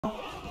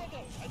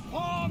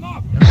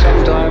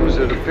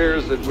news, it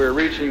appears that we're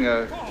reaching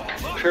a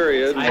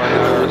period when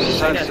our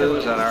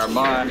senses and our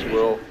minds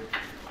will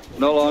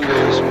no longer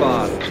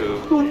respond to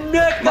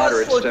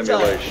moderate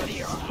stimulation.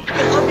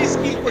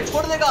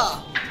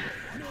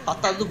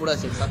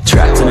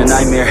 Trapped in a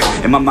nightmare,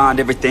 in my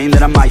mind everything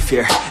that I might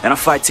fear, and I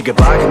fight to get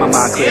by, get my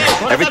mind clear.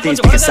 Everything's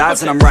picking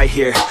sides and I'm right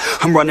here.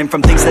 I'm running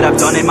from things that I've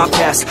done in my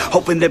past,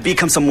 hoping to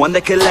become someone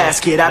that could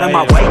last. Get out of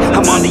my way,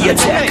 I'm on the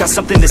attack. Got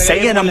something to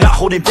say and I'm not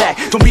holding back.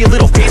 Don't be a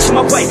little bitch in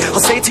my way, I'll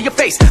say it to your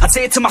face. I'd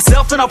say it to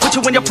myself, then I'll put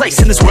you in your place.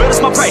 And this world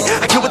is my prey,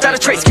 I kill without a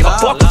trace. Give a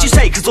fuck what you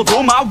say, cause they'll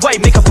do my way.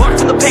 Make a buck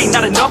from the pain,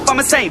 not enough, I'm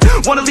insane.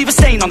 Wanna leave a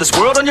stain on this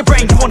world, on your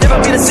brain. You won't ever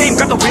be the same,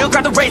 grab the wheel,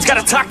 grab the reins.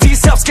 Gotta talk to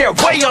yourself, scare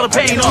away all the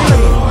pain.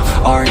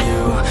 Are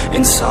you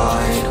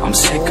inside? I'm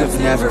sick of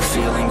never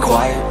feeling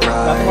quite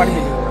right.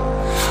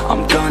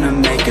 I'm gonna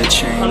make a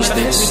change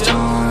this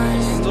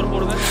time.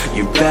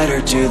 You better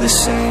do the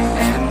same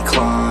and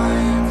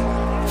climb.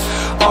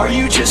 Are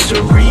you just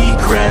a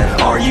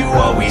regret? Are you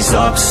always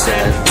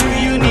upset? Do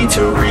you need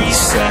to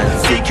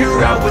reset?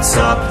 Figure out what's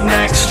up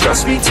next.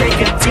 Trust me,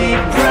 take a deep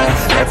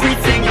breath.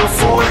 Everything you'll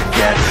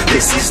forget.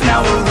 This is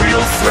now a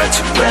real threat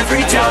to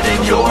every doubt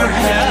in your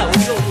head.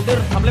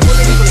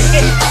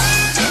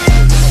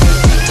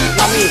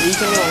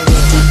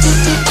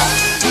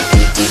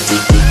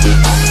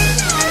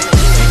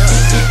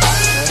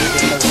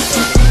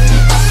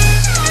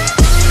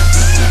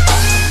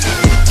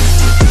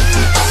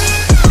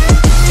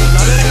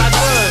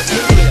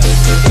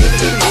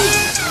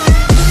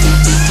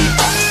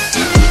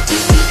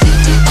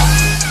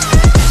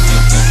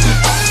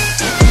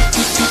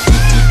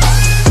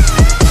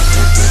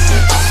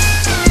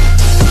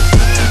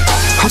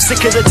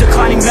 Sick of the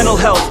declining mental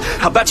health.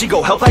 How about you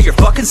go help out your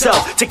fucking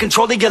self? Take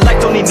control of your life,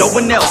 don't need no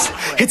one else.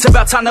 It's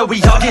about time that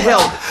we all get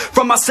help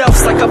from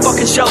ourselves, like a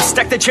fucking shelf.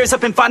 Stack the chairs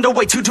up and find a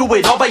way to do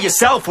it all by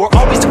yourself. We're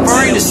always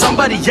deferring to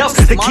somebody else.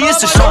 The key is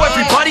to show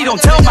everybody, don't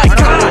tell, my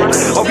God.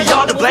 Are we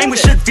all to blame? We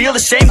should feel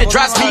ashamed. It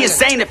drives me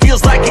insane. It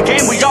feels like a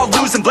game. We all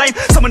lose and blame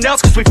someone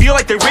else cause we feel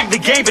like they rigged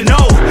the game. But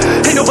no,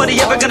 ain't nobody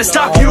ever gonna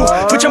stop you.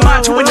 Put your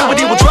mind to it,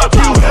 nobody will drop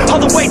you.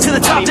 All the way to the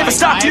top, never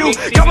stop you.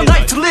 Got one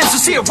life to live, so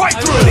see it right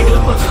through.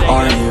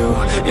 Are you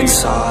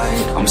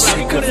inside? I'm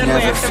sick of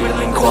never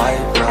feeling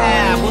quite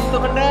right.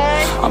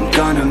 I'm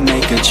gonna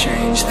make a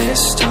change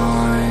this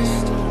time.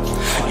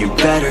 You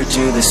better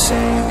do the same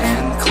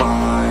and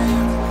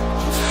climb.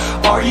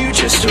 Are you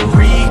just a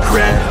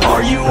regret?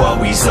 Are you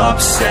always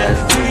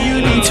upset? Do you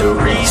need to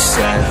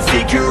reset?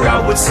 Figure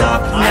out what's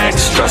up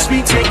next. Trust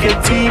me, take a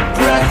deep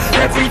breath.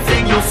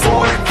 Everything you'll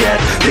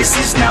forget. This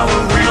is now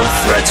a real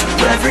threat to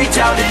every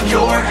doubt in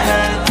your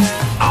head.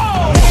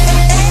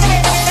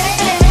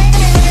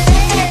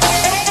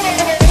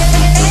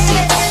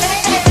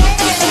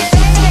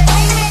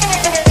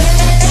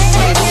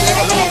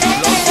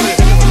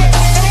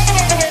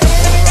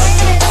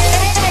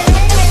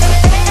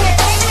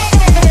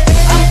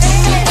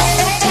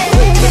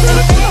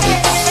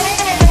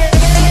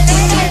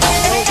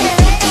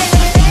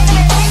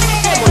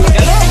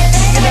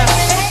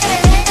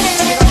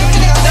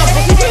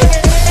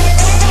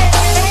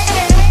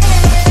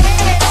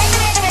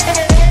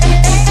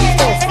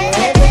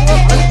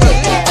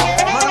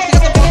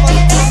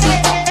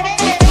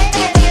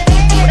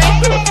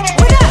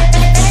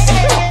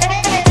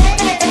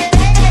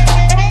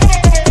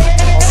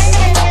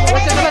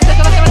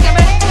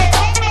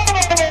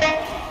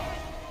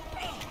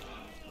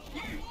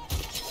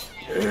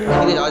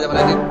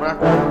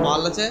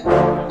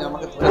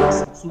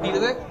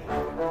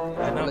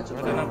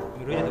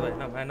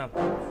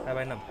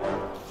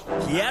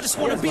 Yeah, I just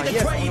wanna be the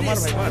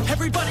greatest.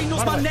 Everybody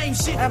knows my name,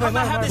 shit. I'ma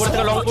have this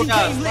whole fucking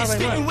game list,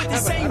 spitting with the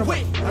same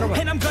wit,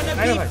 and I'm gonna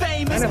be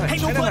famous.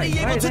 Ain't nobody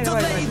able to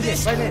delay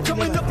this.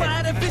 Coming up, I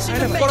had a vision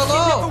to make it.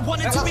 Never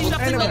wanted to be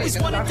nothing, always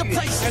wanted to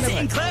play. Sit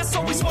in class,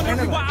 always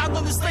wondering why I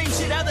love the same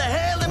shit. How the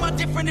hell am I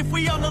different if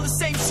we all know the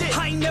same shit?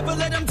 I ain't never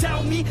let them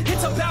doubt me.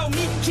 It's about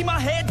me. Keep my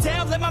head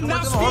down, let my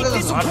mouth speak.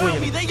 This will grow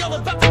me. They all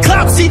about the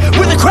clout. See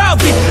where the crowd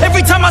be.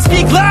 Every time I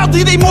speak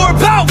loudly, they more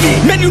about me.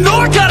 Man, you know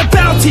I got a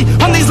bounty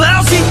on these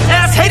lousy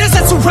ass haters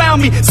that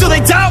surround me. So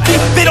they doubt me,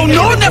 they don't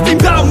know nothing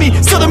about me.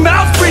 So they're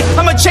mouth free,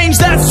 I'ma change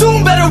that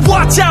soon. Better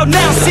watch out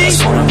now, see? I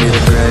just wanna be the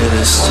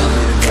greatest, yeah.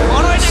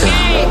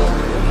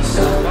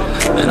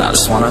 And I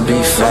just wanna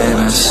be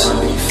famous,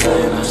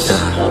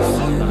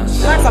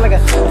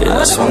 yeah. I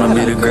just wanna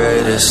be the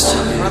greatest,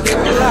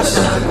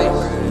 yeah.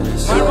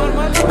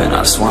 And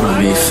I just wanna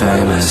be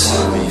famous,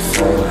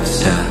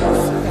 yeah.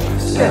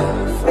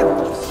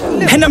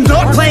 And I'm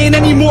not playing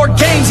any more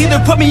games. Either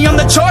put me on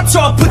the charts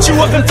or I'll put you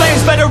up in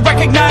flames. Better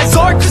recognize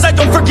art, cause I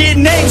don't forget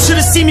names.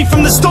 Should've seen me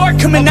from the start,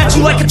 coming at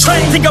you like a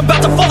train. Think I'm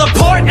about to fall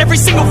apart every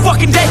single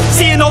fucking day.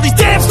 Seeing all these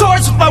damn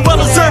stars with my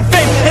well-deserved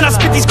fame. And I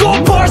spit these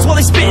gold bars while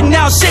they spitting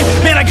out shit.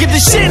 Man, I give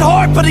this shit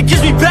hard, but it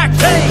gives me back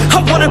pain.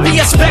 I wanna be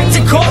a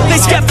spectacle, they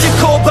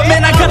skeptical, but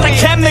man, I got the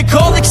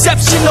chemical,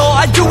 exceptional.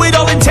 I do it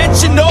all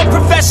intentional,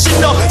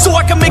 professional, so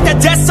I can make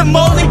that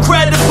decimal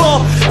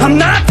incredible. I'm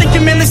not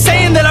thinking, man, they're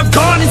saying that I've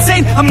gone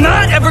insane. I'm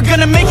not ever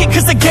gonna make it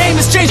cause the game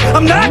has changed.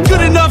 I'm not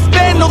good enough,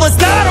 man, no, that's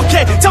not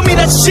okay, tell me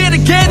that shit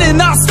again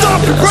and I'll stop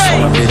your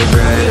brain. I just wanna be the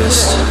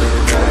greatest,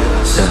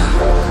 yeah.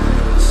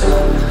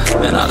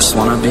 Man, I just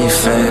wanna be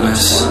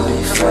famous,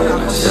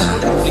 yeah.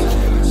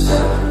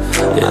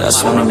 Yeah, I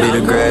just wanna be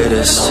the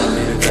greatest,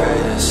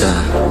 yeah.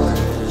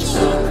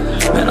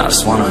 Man, I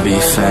just wanna be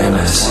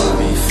famous,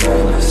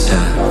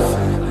 yeah.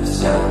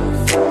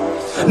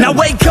 Now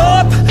wake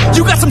up,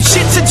 you got some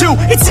shit to do.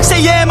 It's 6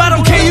 AM, I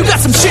don't care, you got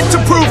some shit to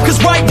prove. Cause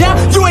right now,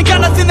 you ain't got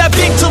nothing that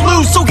big to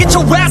lose. So get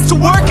your ass to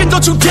work and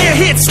don't you dare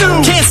hit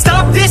snooze. Can't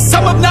stop this,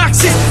 I'm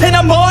obnoxious, and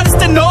I'm honest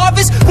and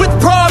novice. With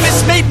promise,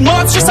 made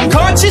monstrous, I'm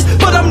conscious,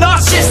 but I'm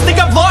nauseous. Think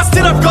I've lost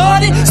it, I've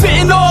got it.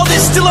 Spitting all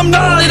this, still I'm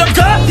not it, I've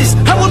got this.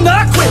 I will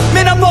not quit,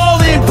 man, I'm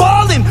all in.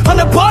 Ballin', on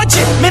a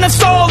budget, man, I'm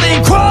stalling.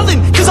 Crawling,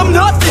 cause I'm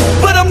nothing,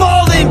 but I'm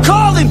all in.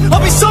 Calling,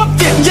 I'll be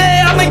something,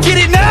 yeah, I'ma get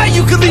it now.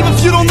 You can leave if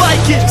you don't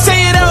like it. Say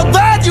it out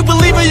loud, you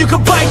believe it, you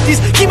can bite this.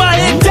 Keep my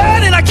head down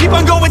and I keep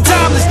on going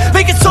timeless.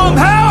 Make it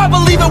somehow, I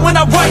believe it when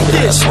I write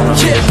this. I just wanna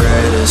be the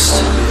greatest,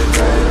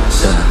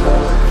 yeah.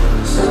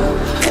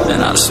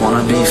 And I just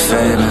wanna be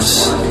famous,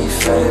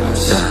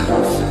 yeah.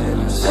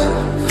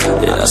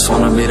 Yeah, I just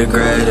wanna be the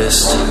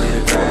greatest,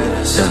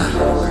 yeah.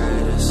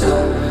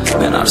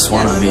 Man, I just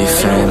wanna be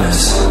famous,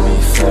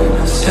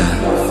 yeah.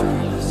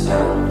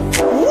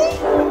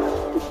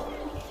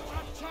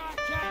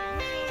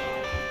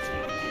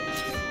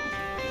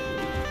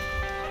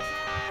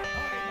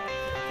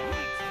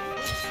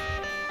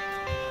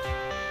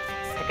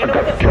 I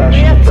got the cash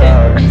in the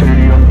bag,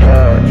 stadium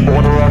packed.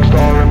 Born a rock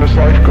star in this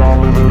life, gone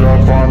live it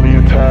up on the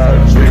attack.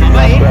 Baby,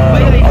 I'm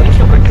bad, I just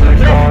wanna get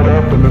caught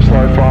up in this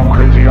life. I'm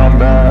crazy, I'm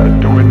mad,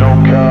 doing no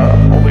cap.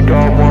 Only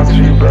God wants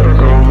you, better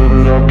go live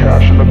it up.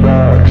 Cash in the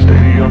bag,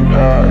 stadium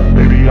packed.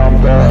 Baby, I'm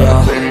bad,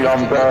 baby,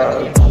 I'm bad.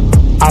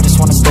 I just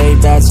wanna stay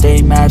bad, stay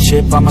mad.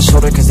 Chip on my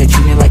shoulder cause they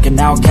treat me like an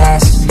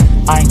outcast.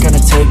 I ain't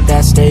gonna take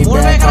that, stay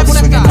back. I'll be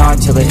swinging on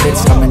till the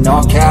hits come in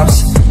all caps.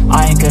 I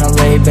ain't gonna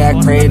lay back,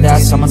 pray that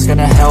someone's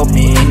gonna help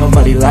me. Ain't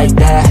nobody like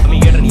that.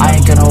 I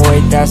ain't gonna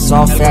wait, that's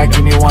all fact.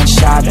 Give me one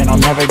shot and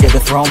I'll never get the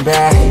throne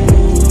back.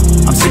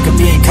 I'm sick of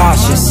being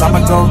cautious,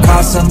 I'ma go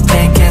cause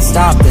something, can't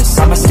stop this.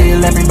 I'ma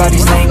steal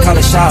everybody's lane, call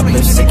it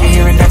shoplift. Sick of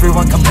hearing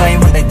everyone complain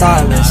when they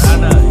thoughtless.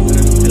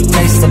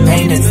 Taste the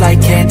pain, it's like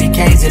candy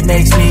canes. It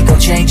makes me go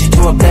change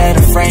into a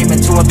better frame,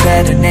 into a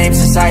better name.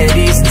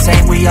 Society's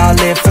insane, we all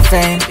live for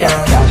fame, yeah.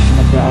 Cash in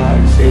the bag,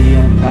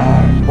 stadium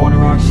packed. Born a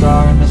rock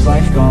star in this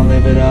life, gon'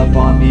 live it up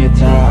on the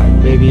attack.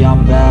 Baby,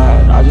 I'm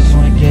bad, I just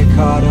wanna get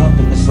caught up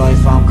in this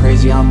life. I'm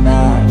crazy, I'm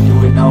mad, do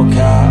it no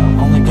cap.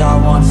 Only God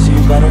wants you,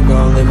 better go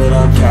live it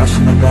up. Cash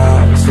in the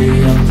bag,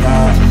 stadium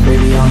packed.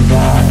 Baby, I'm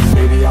bad,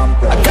 baby, I'm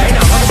bad.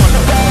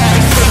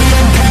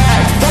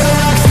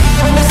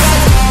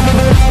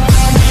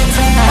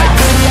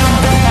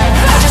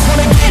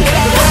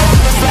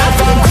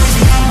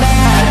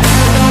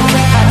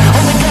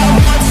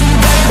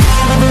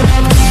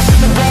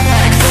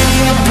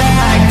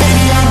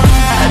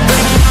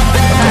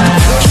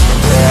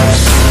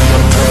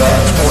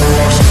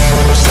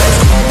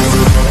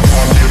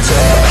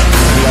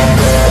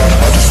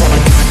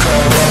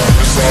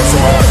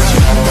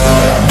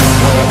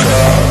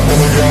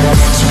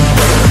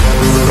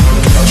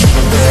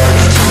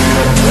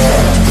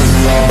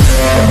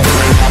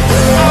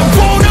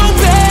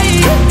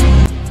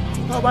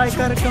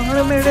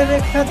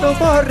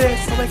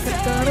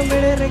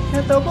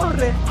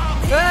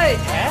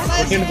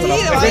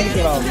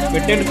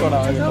 Patent করা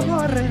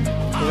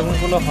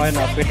এরকমগুলো হয়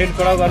না, patent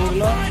করা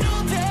গানগুলো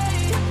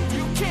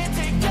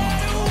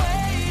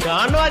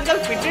গানও আজকাল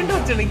patent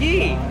হচ্ছে নাকি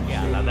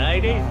আলাদা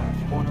রে।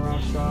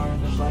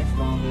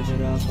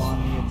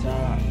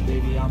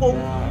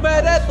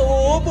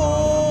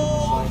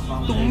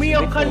 তুমি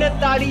ওখানে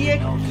দাঁড়িয়ে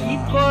কি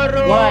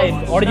করো?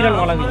 অরিজিনাল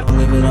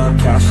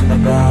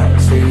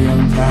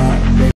গান